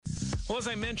Well, as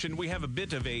I mentioned, we have a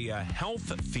bit of a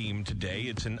health theme today.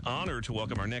 It's an honor to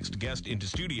welcome our next guest into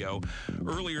studio.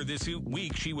 Earlier this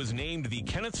week, she was named the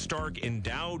Kenneth Stark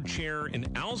Endowed Chair in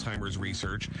Alzheimer's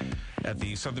Research at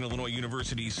the Southern Illinois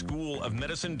University School of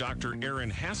Medicine. Dr.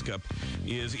 Erin Hascup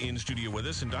is in studio with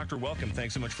us. And Doctor, welcome.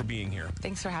 Thanks so much for being here.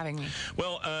 Thanks for having me.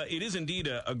 Well, it is indeed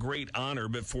a great honor,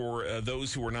 but for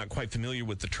those who are not quite familiar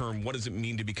with the term, what does it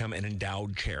mean to become an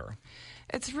endowed chair?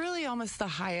 It's really almost the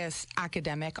highest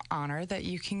academic honor that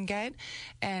you can get,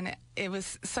 and it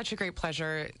was such a great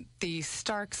pleasure. The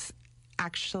Starks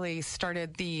actually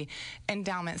started the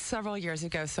endowment several years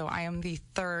ago, so I am the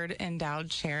third endowed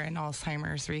chair in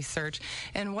Alzheimer's research.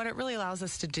 And what it really allows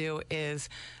us to do is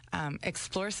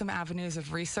explore some avenues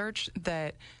of research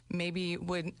that maybe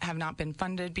would have not been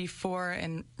funded before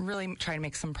and really try to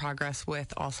make some progress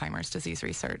with Alzheimer's disease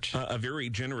research. A very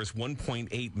generous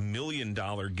 $1.8 million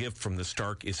gift from the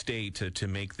Stark estate to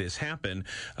make this happen.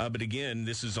 But again,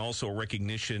 this is also a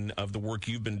recognition of the work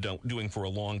you've been doing for a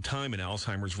long time in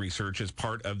Alzheimer's research as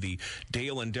part of the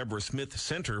Dale and Deborah Smith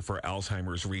Center for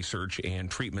Alzheimer's Research and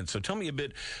Treatment. So tell me a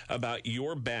bit about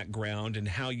your background and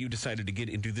how you decided to get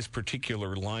into this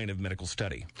particular line of medical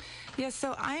study. Yes,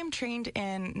 so I am trained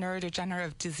in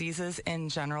neurodegenerative diseases in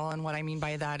general, and what I mean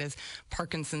by that is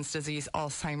Parkinson's disease,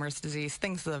 Alzheimer's disease,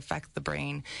 things that affect the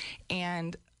brain.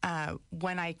 And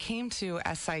when I came to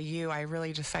SIU, I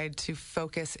really decided to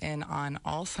focus in on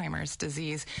Alzheimer's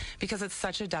disease because it's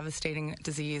such a devastating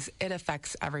disease. It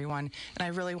affects everyone, and I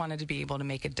really wanted to be able to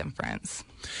make a difference.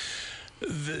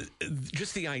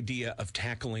 Just the idea of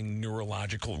tackling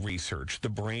neurological research. The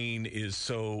brain is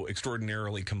so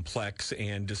extraordinarily complex,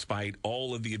 and despite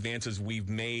all of the advances we've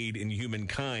made in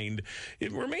humankind,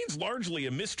 it remains largely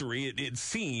a mystery, it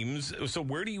seems. So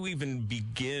where do you even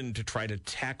begin to try to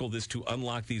tackle this, to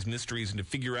unlock these mysteries and to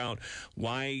figure out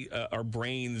why our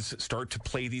brains start to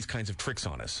play these kinds of tricks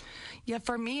on us? Yeah,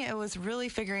 for me, it was really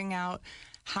figuring out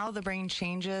how the brain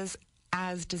changes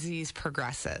as disease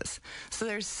progresses. So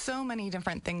there's so many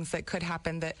different things that could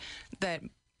happen that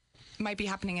might be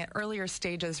happening at earlier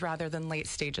stages rather than late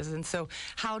stages. And so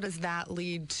how does that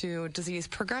lead to disease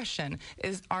progression?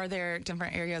 Are there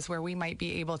different areas where we might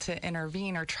be able to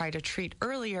intervene or try to treat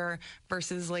earlier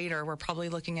versus later? We're probably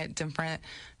looking at different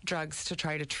drugs to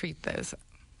try to treat those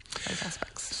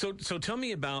aspects. So tell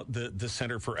me about the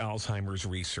Center for Alzheimer's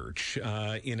Research.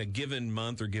 In a given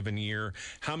month or given year,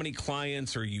 how many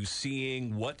clients are you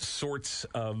seeing? What sorts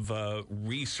of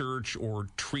research or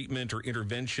treatment or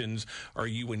interventions are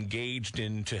you engaged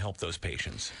in to help those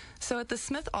patients? So at the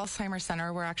Smith Alzheimer's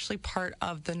Center, we're actually part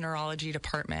of the neurology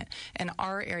department, and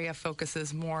our area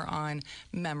focuses more on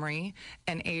memory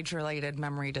and age-related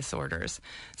memory disorders,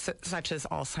 such as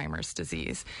Alzheimer's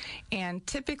disease. And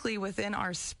typically within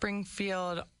our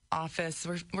Springfield office,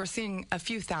 we're seeing a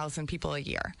few thousand people a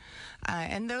year.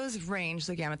 And those range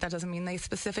the gamut. That doesn't mean they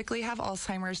specifically have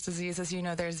Alzheimer's disease. As you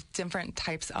know, there's different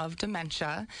types of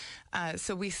dementia.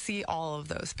 So we see all of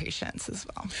those patients as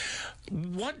well.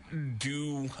 What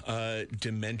do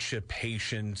dementia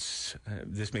patients,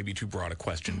 this may be too broad a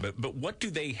question, but what do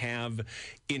they have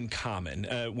in common?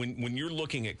 When you're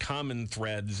looking at common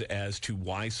threads as to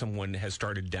why someone has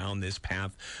started down this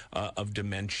path of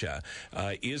dementia,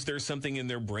 is there something in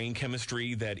their brain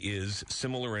chemistry that is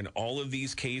similar in all of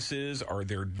these cases? Are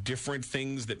there different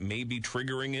things that may be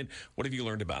triggering it? What have you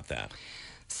learned about that?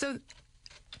 So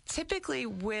typically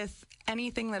with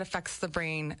anything that affects the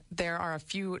brain, there are a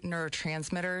few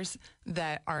neurotransmitters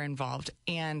that are involved.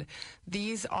 And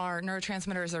these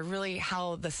neurotransmitters are really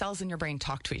how the cells in your brain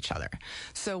talk to each other.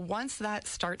 So once that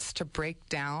starts to break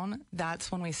down,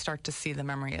 that's when we start to see the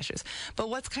memory issues. But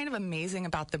what's kind of amazing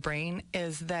about the brain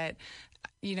is that,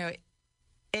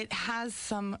 it has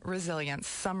some resilience,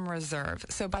 some reserve.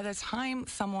 So by the time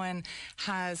someone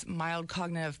has mild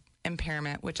cognitive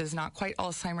impairment, which is not quite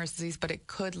Alzheimer's disease, but it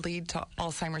could lead to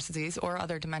Alzheimer's disease or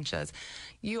other dementias,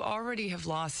 you already have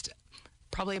lost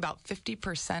probably about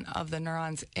 50% of the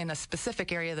neurons in a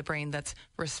specific area of the brain that's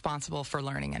responsible for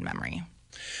learning and memory.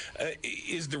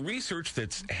 Is the research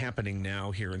that's happening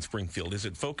now here in Springfield, is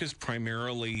it focused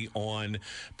primarily on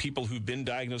people who've been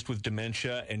diagnosed with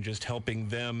dementia and just helping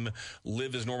them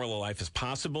live as normal a life as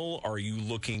possible? Are you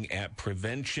looking at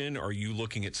prevention? Are you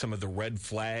looking at some of the red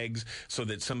flags so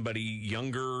that somebody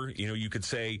younger, you could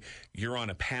say, you're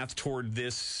on a path toward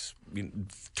this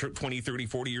 20, 30,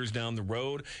 40 years down the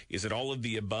road? Is it all of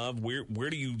the above? Where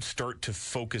do you start to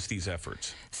focus these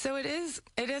efforts? So it is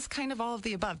kind of all of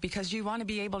the above, because you want to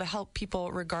be able to help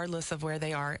people regardless of where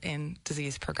they are in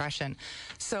disease progression.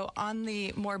 So on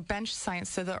the more bench science,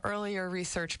 so the earlier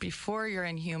research before you're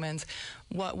in humans,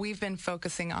 what we've been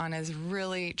focusing on is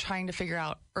really trying to figure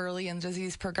out early in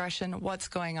disease progression what's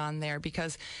going on there,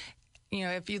 because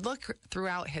if you look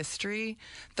throughout history,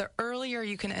 the earlier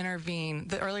you can intervene,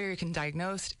 the earlier you can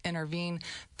diagnose, intervene,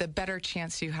 the better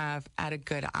chance you have at a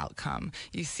good outcome.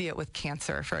 You see it with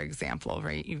cancer, for example,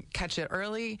 right? You catch it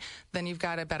early, then you've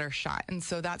got a better shot. And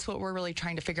so that's what we're really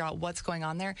trying to figure out, what's going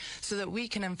on there, so that we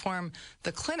can inform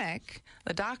the clinic,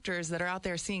 the doctors that are out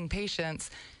there seeing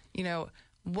patients,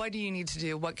 what do you need to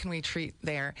do? What can we treat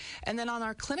there? And then on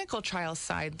our clinical trial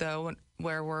side, though,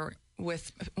 where we're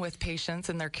with patients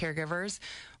and their caregivers,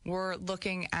 we're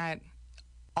looking at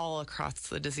all across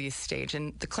the disease stage.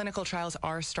 And the clinical trials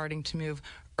are starting to move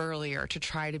earlier to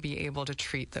try to be able to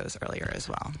treat those earlier as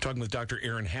well. Talking with Dr.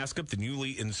 Erin Hascup, the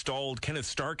newly installed Kenneth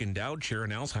Stark Endowed Chair in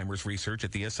Alzheimer's Research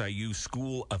at the SIU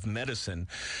School of Medicine.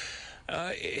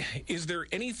 Is there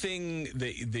anything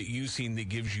that you've seen that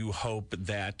gives you hope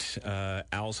that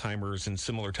Alzheimer's and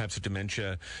similar types of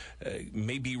dementia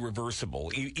may be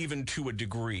reversible, even to a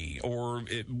degree? Or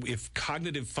if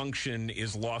cognitive function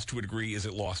is lost to a degree, is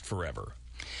it lost forever?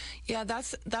 Yeah,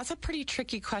 that's a pretty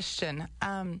tricky question.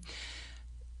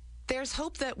 There's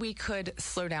hope that we could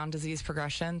slow down disease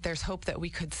progression. There's hope that we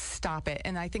could stop it.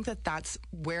 And I think that that's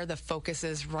where the focus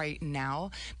is right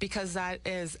now, because that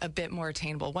is a bit more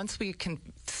attainable. Once we can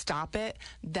stop it,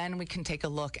 then we can take a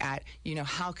look at,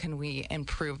 how can we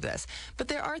improve this? But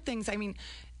there are things,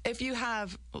 if you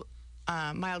have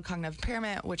mild cognitive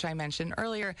impairment, which I mentioned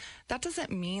earlier, that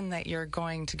doesn't mean that you're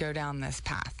going to go down this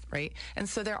path, right? And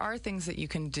so there are things that you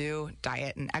can do,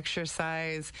 diet and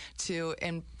exercise, to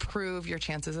improve your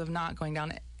chances of not going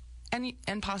down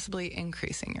and possibly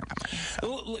increasing your memory.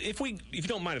 So. If you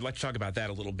don't mind, I'd like to talk about that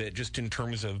a little bit, just in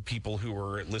terms of people who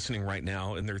are listening right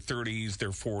now in their 30s, their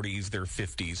 40s, their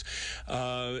 50s.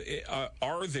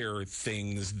 Are there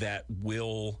things that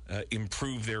will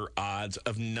improve their odds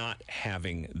of not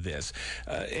having this?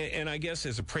 And I guess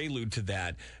as a prelude to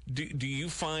that, do you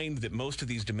find that most of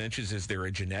these dementias, is there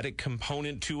a genetic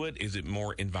component to it? Is it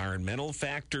more environmental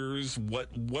factors? What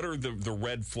are the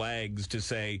red flags to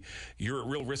say you're at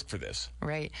real risk for this?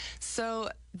 Right. So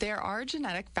there are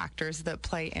genetic factors that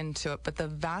play into it, but the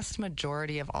vast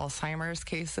majority of Alzheimer's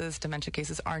cases, dementia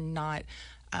cases, are not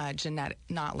genetic,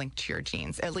 not linked to your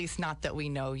genes, at least not that we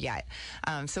know yet.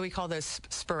 So we call those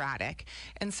sporadic.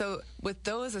 And so with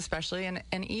those especially, and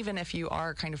even if you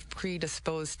are kind of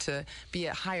predisposed to be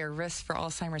at higher risk for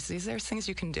Alzheimer's disease, there's things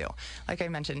you can do. Like I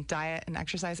mentioned, diet and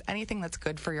exercise, anything that's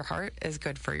good for your heart is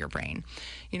good for your brain.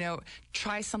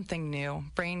 Try something new,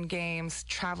 brain games,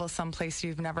 travel someplace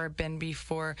you've never been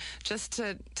before, just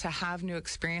to have new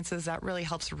experiences. That really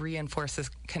helps reinforce those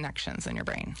connections in your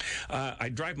brain. I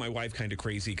drive my wife kind of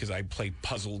crazy because I play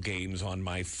puzzle games on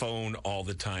my phone all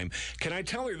the time. Can I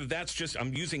tell her that that's just,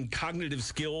 I'm using cognitive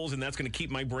skills and that's going to keep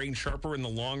my brain sharper in the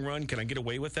long run? Can I get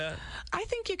away with that? I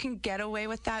think you can get away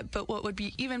with that, but what would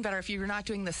be even better if you're not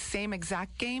doing the same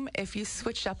exact game, if you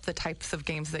switch up the types of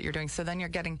games that you're doing, so then you're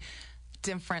getting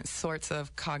different sorts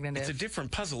of cognitive. It's a different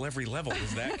puzzle every level.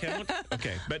 Does that count?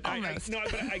 Okay, but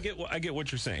I get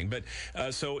what you're saying. But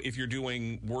so if you're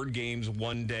doing word games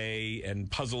one day and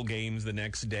puzzle games the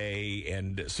next day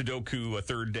and Sudoku a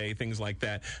third day, things like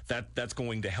that, that's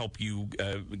going to help you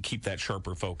keep that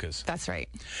sharper focus. That's right.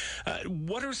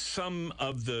 What are some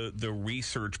of the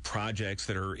research projects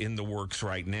that are in the works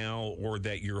right now, or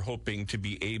that you're hoping to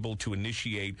be able to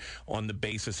initiate on the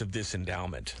basis of this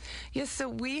endowment? Yes, so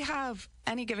we have,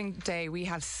 any given day, we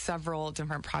have several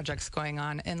different projects going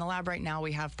on. In the lab right now,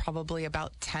 we have probably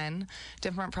about 10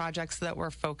 different projects that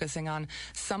we're focusing on.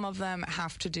 Some of them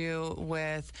have to do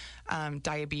with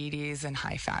diabetes and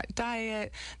high-fat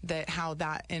diet, how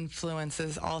that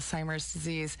influences Alzheimer's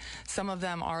disease. Some of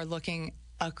them are looking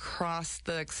across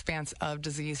the expanse of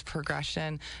disease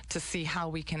progression to see how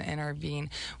we can intervene.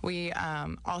 We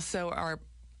also are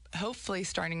hopefully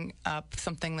starting up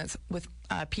something that's with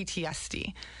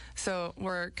PTSD. So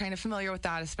we're kind of familiar with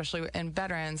that, especially in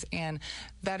veterans, and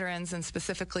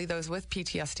specifically those with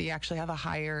PTSD actually have a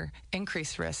higher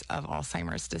increased risk of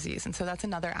Alzheimer's disease. And so that's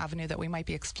another avenue that we might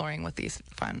be exploring with these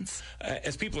funds.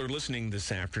 As people are listening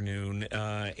this afternoon,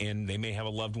 and they may have a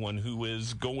loved one who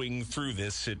is going through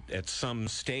this at some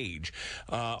stage,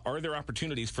 are there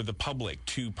opportunities for the public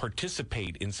to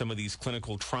participate in some of these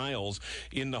clinical trials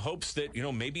in the hopes that,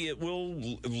 maybe it will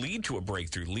lead to a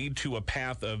breakthrough, lead to a path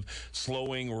path of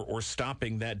slowing or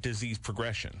stopping that disease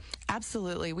progression?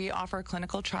 Absolutely. We offer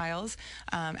clinical trials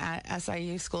at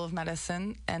SIU School of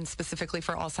Medicine, and specifically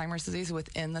for Alzheimer's disease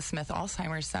within the Smith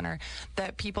Alzheimer's Center,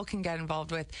 that people can get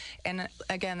involved with. And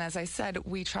again, as I said,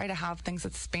 we try to have things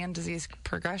that span disease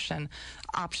progression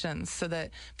options so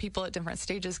that people at different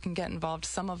stages can get involved.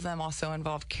 Some of them also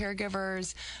involve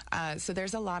caregivers. So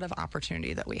there's a lot of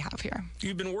opportunity that we have here.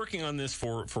 You've been working on this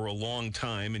for a long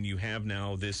time, and you have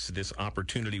now this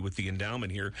opportunity with the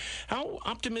endowment here. How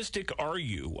optimistic are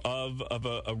you of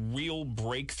a real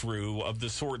breakthrough of the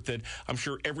sort that I'm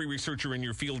sure every researcher in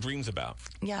your field dreams about?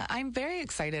 Yeah, I'm very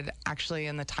excited actually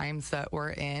in the times that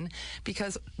we're in,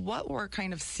 because what we're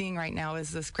kind of seeing right now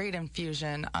is this great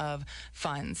infusion of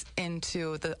funds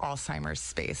into the Alzheimer's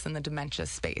space and the dementia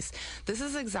space. This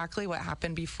is exactly what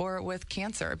happened before with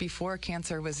cancer, before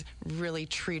cancer was really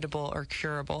treatable or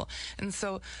curable. And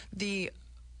so the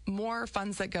more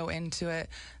funds that go into it,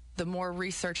 the more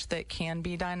research that can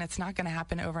be done. It's not going to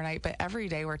happen overnight, but every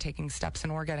day we're taking steps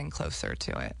and we're getting closer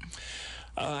to it.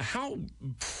 How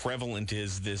prevalent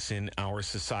is this in our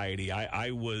society?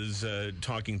 I was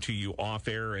talking to you off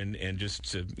air and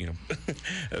just,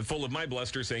 full of my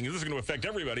bluster saying this is going to affect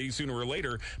everybody sooner or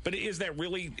later. But is that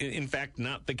really, in fact,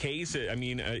 not the case? I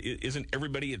mean, isn't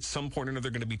everybody at some point or another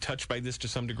going to be touched by this to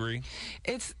some degree?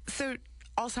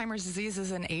 Alzheimer's disease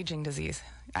is an aging disease.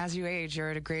 As you age, you're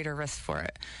at a greater risk for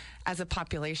it. As a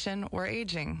population, we're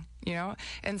aging,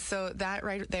 and so that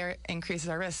right there increases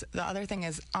our risk. The other thing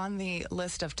is, on the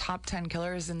list of top 10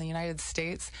 killers in the United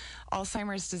States,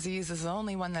 Alzheimer's disease is the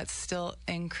only one that's still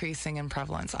increasing in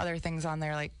prevalence. Other things on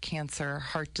there like cancer,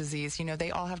 heart disease,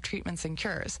 they all have treatments and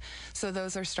cures. So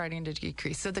those are starting to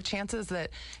decrease. So the chances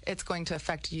that it's going to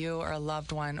affect you or a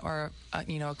loved one or,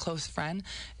 a close friend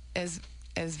is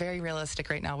very realistic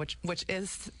right now, which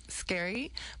is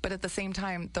scary, but at the same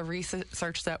time, the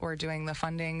research that we're doing, the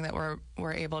funding that we're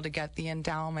able to get, the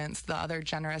endowments, the other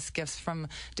generous gifts from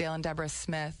Dale and Deborah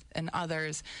Smith and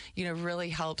others, really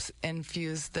helps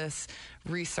infuse this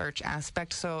research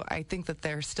aspect. So I think that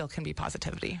there still can be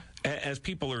positivity. As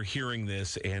people are hearing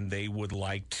this and they would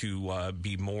like to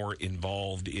be more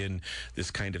involved in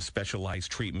this kind of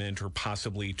specialized treatment or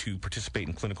possibly to participate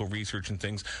in clinical research and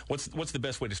things, what's the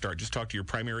best way to start? Just talk to your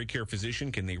primary care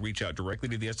physician? Can they reach out directly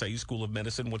to the SIU School of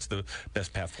Medicine? What's the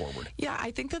best path forward? Yeah, I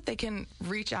think that they can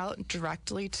reach out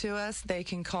directly to us. They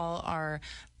can call our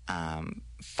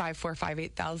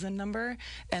 545-8000 number,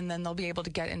 and then they'll be able to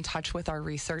get in touch with our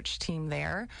research team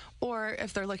there. Or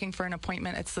if they're looking for an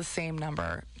appointment, it's the same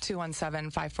number,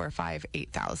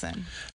 217-545-8000.